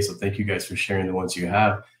some today. So thank you guys for sharing the ones you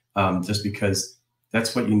have, just because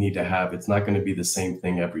that's what you need to have. It's not going to be the same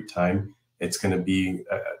thing every time. It's going to be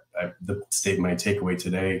my takeaway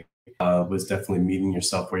today was definitely meeting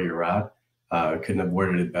yourself where you're at. I couldn't have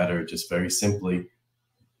worded it better. Just very simply,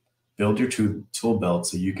 build your tool belt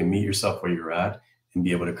so you can meet yourself where you're at and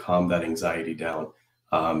be able to calm that anxiety down.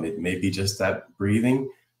 It may be just that breathing.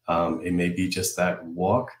 It may be just that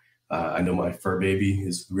walk. I know my fur baby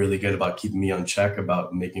is really good about keeping me on check,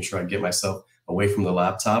 about making sure I get myself away from the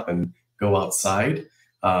laptop and go outside.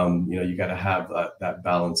 You got to have that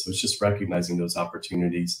balance. So it's just recognizing those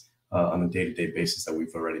opportunities on a day-to-day basis that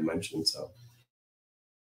we've already mentioned. So.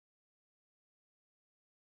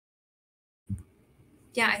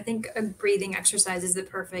 Yeah, I think a breathing exercise is the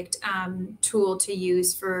perfect tool to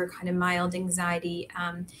use for kind of mild anxiety.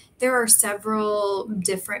 There are several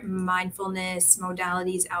different mindfulness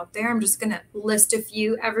modalities out there. I'm just going to list a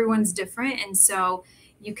few. Everyone's different. And so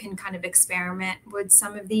you can kind of experiment with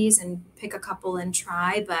some of these and pick a couple and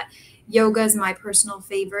try. But yoga is my personal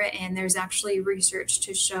favorite. And there's actually research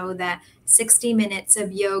to show that 60 minutes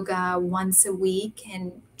of yoga once a week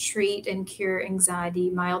can treat and cure anxiety,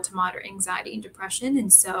 mild to moderate anxiety and depression.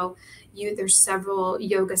 And so there's several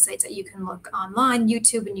yoga sites that you can look online,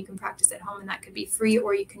 YouTube, and you can practice at home, and that could be free,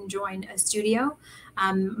 or you can join a studio.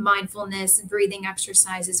 Mindfulness, breathing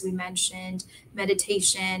exercises we mentioned,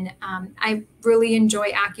 meditation. I really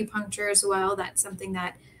enjoy acupuncture as well. That's something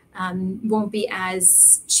that won't be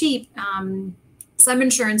as cheap. Some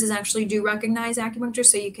insurances actually do recognize acupuncture,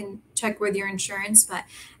 so you can check with your insurance. But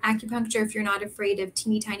acupuncture, if you're not afraid of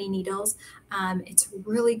teeny tiny needles, it's a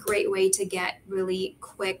really great way to get really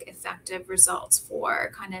quick, effective results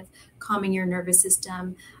for kind of calming your nervous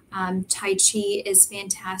system. Tai Chi is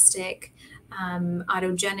fantastic.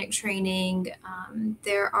 Autogenic training.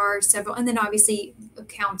 There are several, and then obviously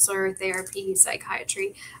counselor, therapy,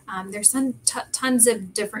 psychiatry. There's tons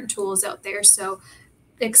of different tools out there. So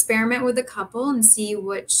experiment with a couple and see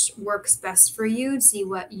which works best for you, see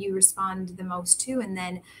what you respond the most to, and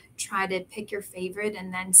then try to pick your favorite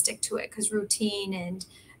and then stick to it, because routine and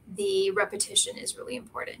the repetition is really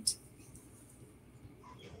important.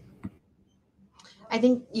 I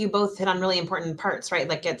think you both hit on really important parts, right?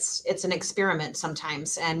 Like it's an experiment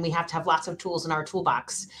sometimes, and we have to have lots of tools in our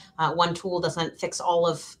toolbox. One tool doesn't fix all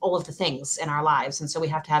of the things in our lives, and so we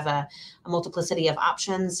have to have a multiplicity of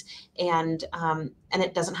options. And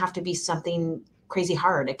it doesn't have to be something crazy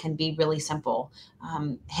hard. It can be really simple.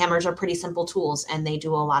 Hammers are pretty simple tools, and they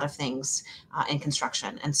do a lot of things in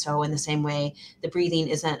construction. And so in the same way, the breathing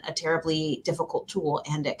isn't a terribly difficult tool,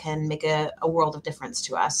 and it can make a world of difference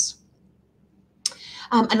to us.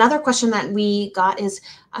 Another question that we got is,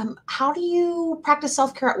 how do you practice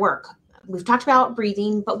self-care at work? We've talked about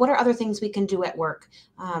breathing, but what are other things we can do at work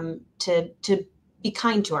to be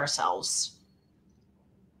kind to ourselves?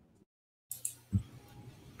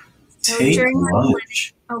 Take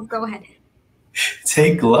lunch. Oh, go ahead.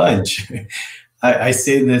 Take lunch. I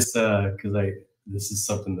say this because this is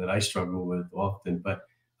something that I struggle with often, but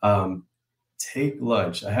take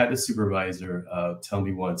lunch. I had a supervisor tell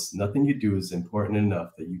me once, nothing you do is important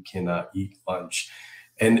enough that you cannot eat lunch.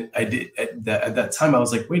 And I did at that time, I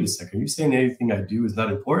was like, wait a second, are you saying anything I do is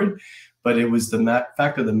not important? But it was the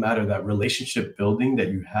fact of the matter, that relationship building that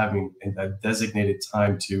you having and that designated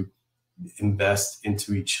time to invest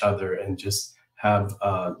into each other and just have,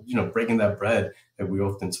 breaking that bread that we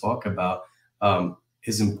often talk about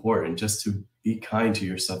is important, just to be kind to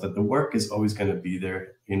yourself, that the work is always going to be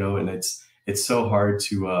there, and it's so hard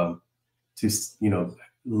to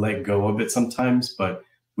let go of it sometimes, but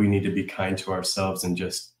we need to be kind to ourselves and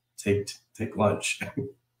just take lunch.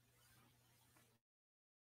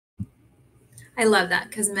 I love that,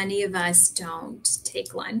 because many of us don't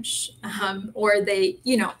take lunch, or they,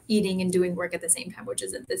 eating and doing work at the same time, which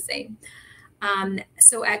isn't the same.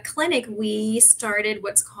 So at clinic, we started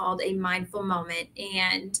what's called a mindful moment,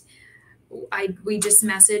 and we just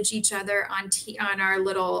message each other on our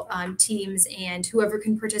little teams, and whoever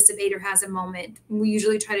can participate or has a moment, we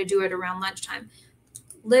usually try to do it around lunchtime.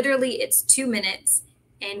 Literally, it's 2 minutes,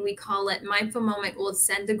 and we call it mindful moment. We'll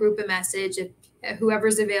send the group a message. If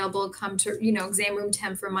whoever's available, come to, exam room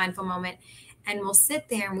 10 for mindful moment. And we'll sit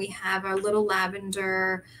there and we have our little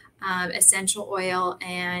lavender essential oil,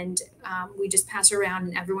 and we just pass around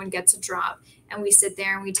and everyone gets a drop. And we sit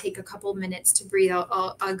there and we take a couple minutes to breathe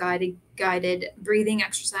out a guided breathing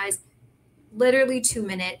exercise, literally 2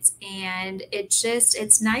 minutes. And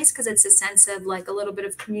it's nice because it's a sense of like a little bit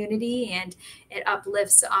of community, and it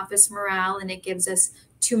uplifts the office morale, and it gives us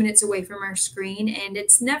 2 minutes away from our screen. And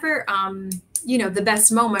it's never, the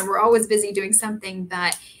best moment. We're always busy doing something,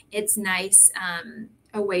 but it's nice,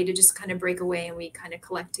 a way to just kind of break away, and we kind of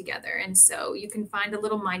collect together. And so you can find a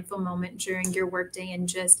little mindful moment during your workday and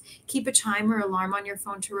just keep a chime or alarm on your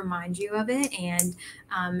phone to remind you of it. And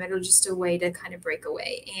it'll just a way to kind of break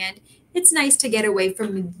away. And it's nice to get away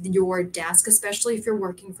from your desk, especially if you're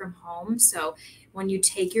working from home. So when you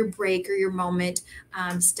take your break or your moment,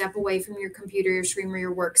 step away from your computer, your screen, or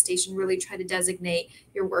your workstation. Really try to designate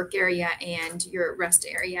your work area and your rest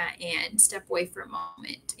area, and step away for a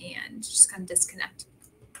moment and just kind of disconnect.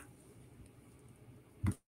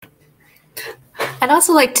 I'd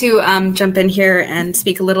also like to jump in here and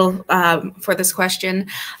speak a little for this question.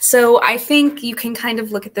 So I think you can kind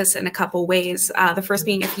of look at this in a couple ways. The first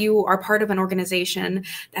being, if you are part of an organization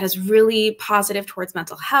that is really positive towards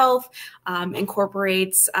mental health,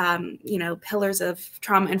 incorporates, pillars of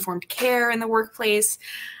trauma-informed care in the workplace,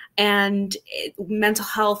 and mental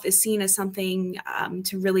health is seen as something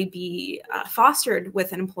to really be fostered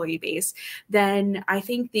with an employee base, then I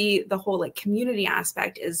think the whole like community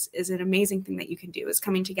aspect is an amazing thing that you can do, is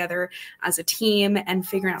coming together as a team and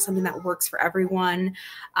figuring out something that works for everyone.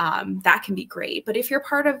 That can be great. But if you're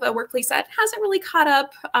part of a workplace that hasn't really caught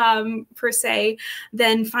up per se,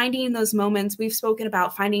 then finding those moments, we've spoken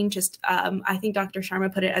about finding just, I think Dr.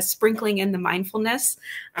 Sharma put it as sprinkling in the mindfulness.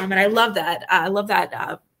 And I love that. I love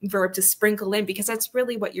that verb, to sprinkle in, because that's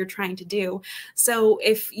really what you're trying to do. So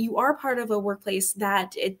if you are part of a workplace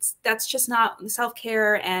that's just not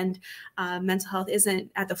self-care, and mental health isn't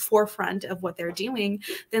at the forefront of what they're doing,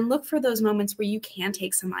 then look for those moments where you can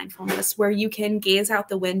take some mindfulness, where you can gaze out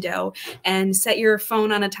the window and set your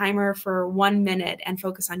phone on a timer for 1 minute and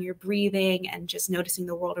focus on your breathing and just noticing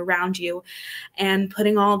the world around you, and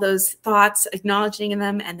putting all those thoughts, acknowledging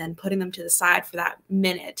them, and then putting them to the side for that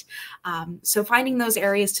minute. So finding those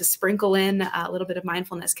areas to sprinkle in a little bit of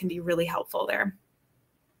mindfulness can be really helpful there.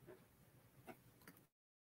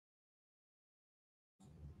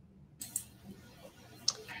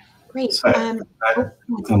 Great.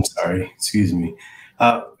 I'm sorry, excuse me.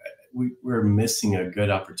 We're missing a good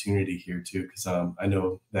opportunity here too, because I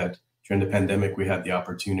know that during the pandemic, we had the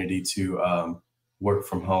opportunity to work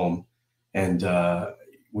from home, and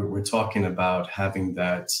we're talking about having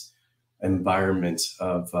that environment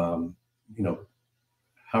of,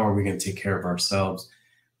 how are we going to take care of ourselves?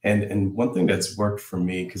 And one thing that's worked for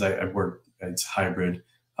me, because I work, it's hybrid.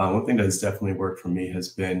 One thing that's definitely worked for me has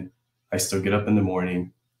been, I still get up in the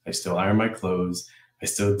morning, I still iron my clothes, I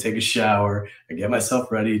still take a shower, I get myself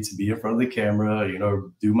ready to be in front of the camera,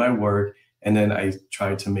 do my work. And then I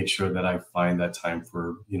try to make sure that I find that time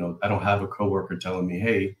for, I don't have a coworker telling me,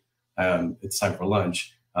 hey, it's time for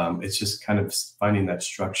lunch. It's just kind of finding that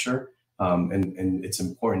structure. And it's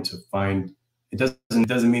important to find, it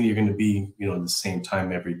doesn't mean you're going to be, the same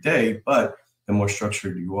time every day, but the more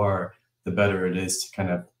structured you are, the better it is to kind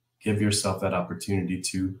of give yourself that opportunity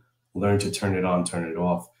to learn to turn it on, turn it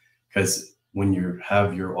off. Because when you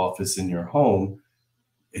have your office in your home,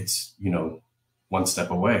 it's, one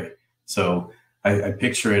step away. So I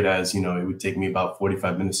picture it as, it would take me about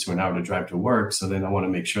 45 minutes to an hour to drive to work. So then I want to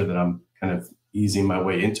make sure that I'm kind of easing my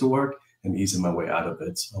way into work and easing my way out of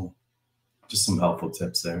it. So just some helpful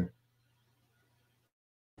tips there.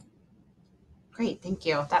 Great, thank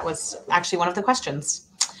you. That was actually one of the questions.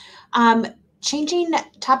 Changing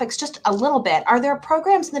topics just a little bit, are there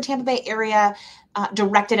programs in the Tampa Bay area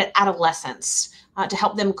directed at adolescents to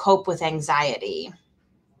help them cope with anxiety?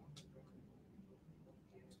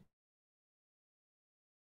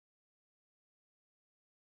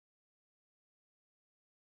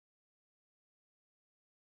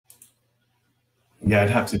 Yeah, I'd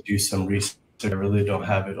have to do some research. I really don't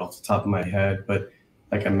have it off the top of my head, but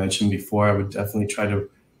like I mentioned before, I would definitely try to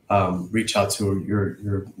reach out to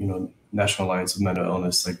your National Alliance of Mental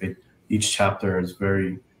Illness. Like each chapter is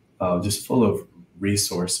very just full of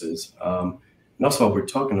resources. And also, while we're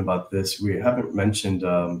talking about this, we haven't mentioned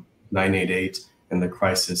 988 and the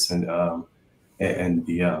crisis and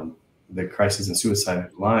the the crisis and suicide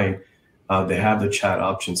line, they have the chat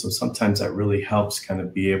option. So sometimes that really helps kind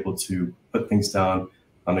of be able to put things down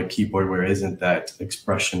on a keyboard where it isn't that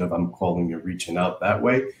expression of I'm calling you, reaching out that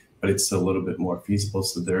way, but it's a little bit more feasible.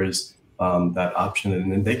 So there is that option,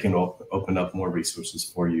 and then they can open up more resources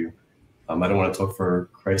for you. I don't want to talk for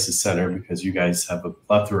Crisis Center because you guys have a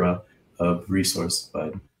plethora of resources,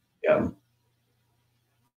 but yeah.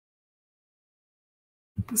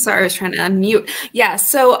 Sorry, I was trying to unmute. Yeah,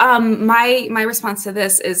 so my response to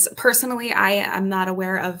this is, personally, I am not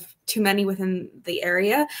aware of too many within the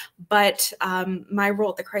area, but my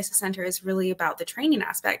role at the Crisis Center is really about the training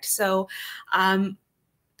aspect. So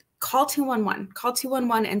call 211. Call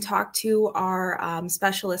 211 and talk to our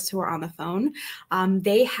specialists who are on the phone.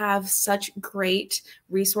 They have such great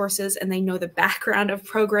resources, and they know the background of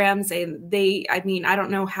programs. I mean, I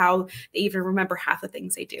don't know how they even remember half the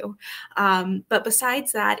things they do. But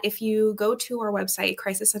besides that, if you go to our website,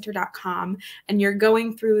 crisiscenter.com, and you're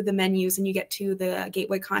going through the menus and you get to the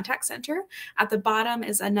Gateway Contact Center, at the bottom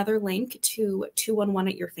is another link to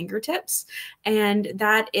 211 at your fingertips. And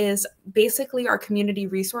that is basically our community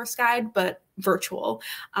resource guide, but virtual.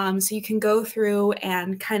 So you can go through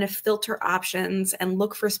and kind of filter options and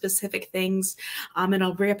look for specific things. And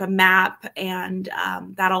it'll bring up a map, and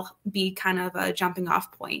that'll be kind of a jumping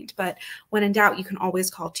off point. But when in doubt, you can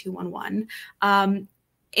always call 211.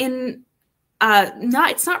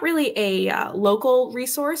 It's not really a local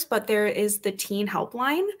resource, but there is the teen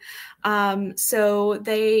helpline. So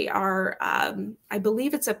they are, I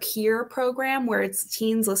believe it's a peer program where it's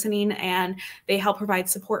teens listening, and they help provide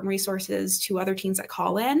support and resources to other teens that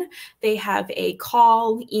call in. They have a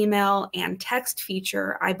call, email, and text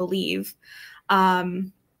feature, I believe.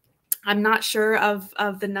 I'm not sure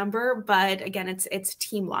of the number, but again, it's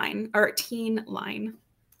Teen Line.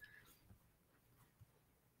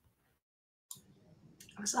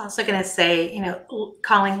 I was also going to say,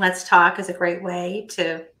 calling Let's Talk is a great way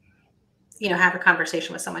to, have a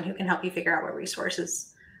conversation with someone who can help you figure out what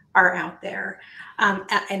resources are out there.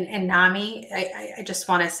 And NAMI, I just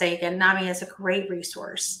want to say again, NAMI is a great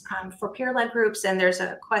resource for peer-led groups. And there's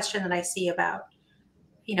a question that I see about,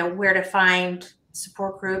 where to find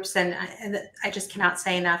support groups. And I just cannot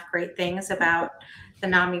say enough great things about the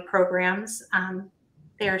NAMI programs.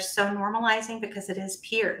 They're so normalizing because it is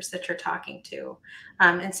peers that you're talking to.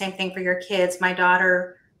 And same thing for your kids. My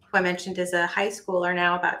daughter, who I mentioned is a high schooler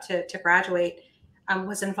now about to graduate,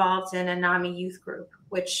 was involved in a NAMI youth group,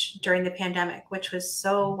 which during the pandemic, which was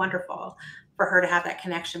so wonderful for her to have that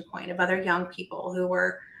connection point of other young people who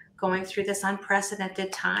were going through this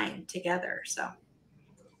unprecedented time together. So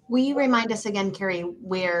will you remind us again, Carrie,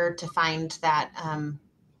 where to find that?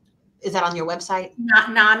 Is that on your website?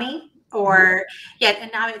 Not NAMI. Or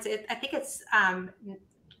and now I think it's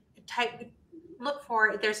look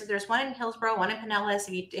for, there's one in Hillsborough, one in Pinellas.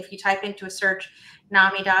 If you type into a search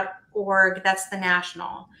NAMI.org, that's the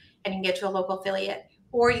national, and you can get to a local affiliate.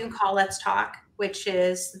 Or you can call Let's Talk, which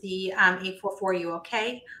is the 844 You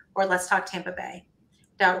OK, or Let's Talk Tampa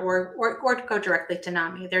Bay.org, or go directly to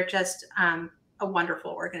NAMI. They're just a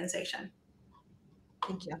wonderful organization.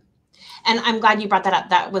 Thank you. And I'm glad you brought that up.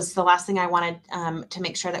 That was the last thing I wanted to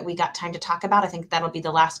make sure that we got time to talk about. I think that'll be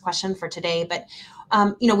the last question for today. But,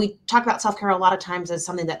 we talk about self-care a lot of times as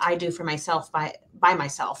something that I do for myself by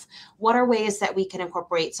myself. What are ways that we can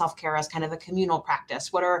incorporate self-care as kind of a communal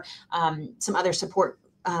practice? What are some other support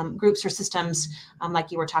groups or systems, like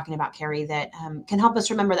you were talking about, Carrie, that can help us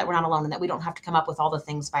remember that we're not alone and that we don't have to come up with all the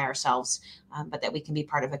things by ourselves, but that we can be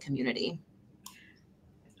part of a community?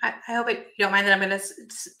 I hope you don't mind that I'm going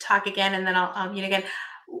to talk again, and then I'll mute again.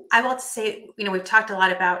 I will say, we've talked a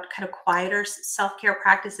lot about kind of quieter self-care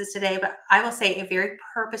practices today, but I will say a very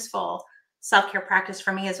purposeful self-care practice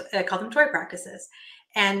for me is, I call them joy practices.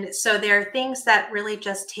 And so there are things that really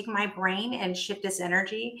just take my brain and shift its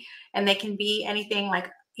energy. And they can be anything like,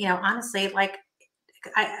 honestly, like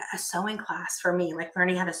a sewing class for me, like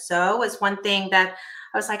learning how to sew is one thing that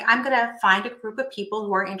I was like, I'm going to find a group of people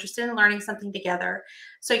who are interested in learning something together.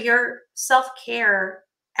 So your self-care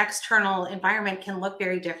external environment can look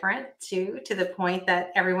very different too, to the point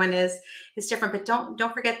that everyone is different. But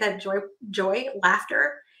don't forget that joy,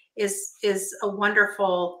 laughter is a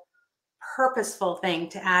wonderful, purposeful thing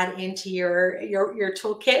to add into your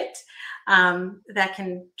toolkit that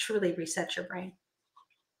can truly reset your brain.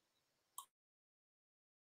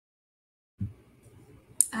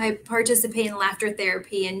 I participate in laughter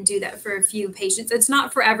therapy and do that for a few patients. It's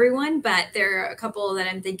not for everyone, but there are a couple that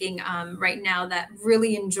I'm thinking right now that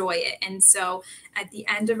really enjoy it. And so at the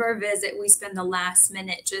end of our visit, we spend the last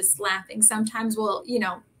minute just laughing. Sometimes we'll,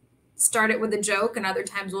 start it with a joke, and other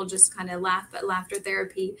times we'll just kind of laugh. But laughter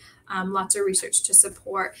therapy, lots of research to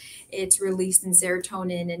support its release in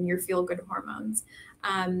serotonin and your feel-good hormones.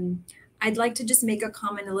 I'd like to just make a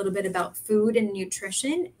comment a little bit about food and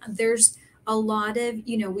nutrition. There's a lot of,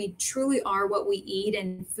 we truly are what we eat,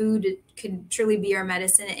 and food can truly be our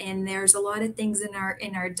medicine. And there's a lot of things in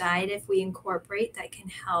our diet, if we incorporate, that can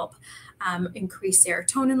help increase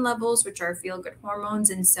serotonin levels, which are feel-good hormones.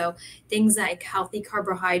 And so things like healthy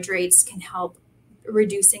carbohydrates can help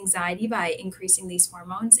reduce anxiety by increasing these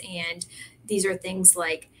hormones. And these are things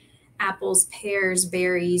like apples, pears,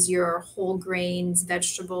 berries, your whole grains,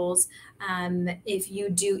 vegetables. If you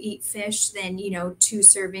do eat fish, then, 2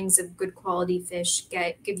 servings of good quality fish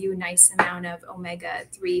give you a nice amount of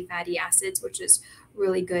omega-3 fatty acids, which is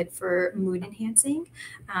really good for mood enhancing.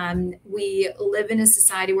 We live in a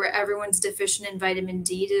society where everyone's deficient in vitamin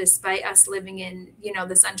D. Despite us living in,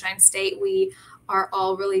 the Sunshine State, we are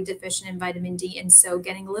all really deficient in vitamin D. And so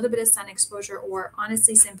getting a little bit of sun exposure, or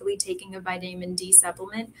honestly simply taking a vitamin D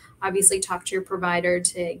supplement, obviously talk to your provider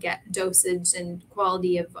to get dosage and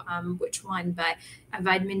quality of which one, but a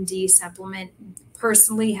vitamin D supplement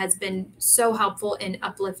personally has been so helpful in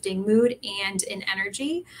uplifting mood and in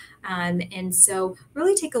energy. And so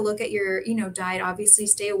really take a look at your, diet. Obviously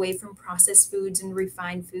stay away from processed foods and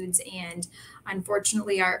refined foods. And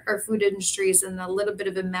unfortunately, our food industry is in a little bit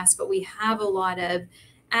of a mess, but we have a lot of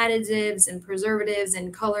additives and preservatives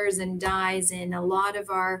and colors and dyes in a lot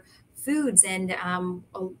of our foods. And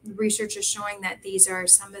research is showing that these are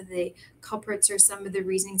some of the culprits, or some of the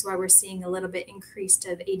reasons why we're seeing a little bit increased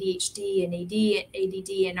of ADHD and ADD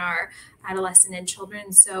in our adolescent and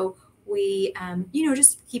children. So we,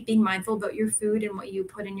 just keep being mindful about your food and what you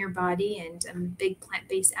put in your body. And I'm a big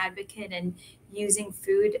plant-based advocate, and using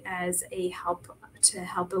food as a help to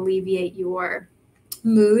help alleviate your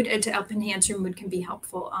mood and to help enhance your mood can be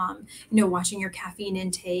helpful. Watching your caffeine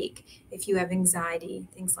intake if you have anxiety,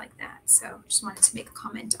 things like that. So just wanted to make a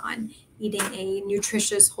comment on eating a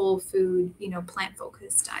nutritious, whole food,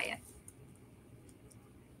 plant-focused diet.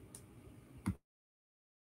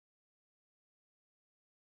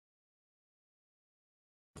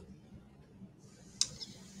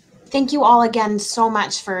 Thank you all again so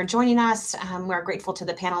much for joining us. We're grateful to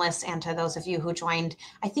the panelists and to those of you who joined.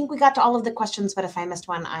 I think we got to all of the questions, but if I missed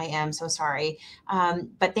one, I am so sorry.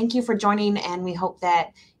 But thank you for joining, and we hope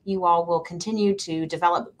that you all will continue to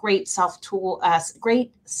develop great self-care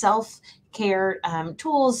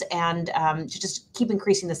tools, and to just keep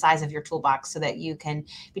increasing the size of your toolbox so that you can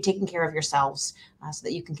be taking care of yourselves, so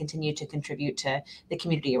that you can continue to contribute to the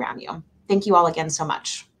community around you. Thank you all again so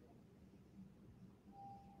much.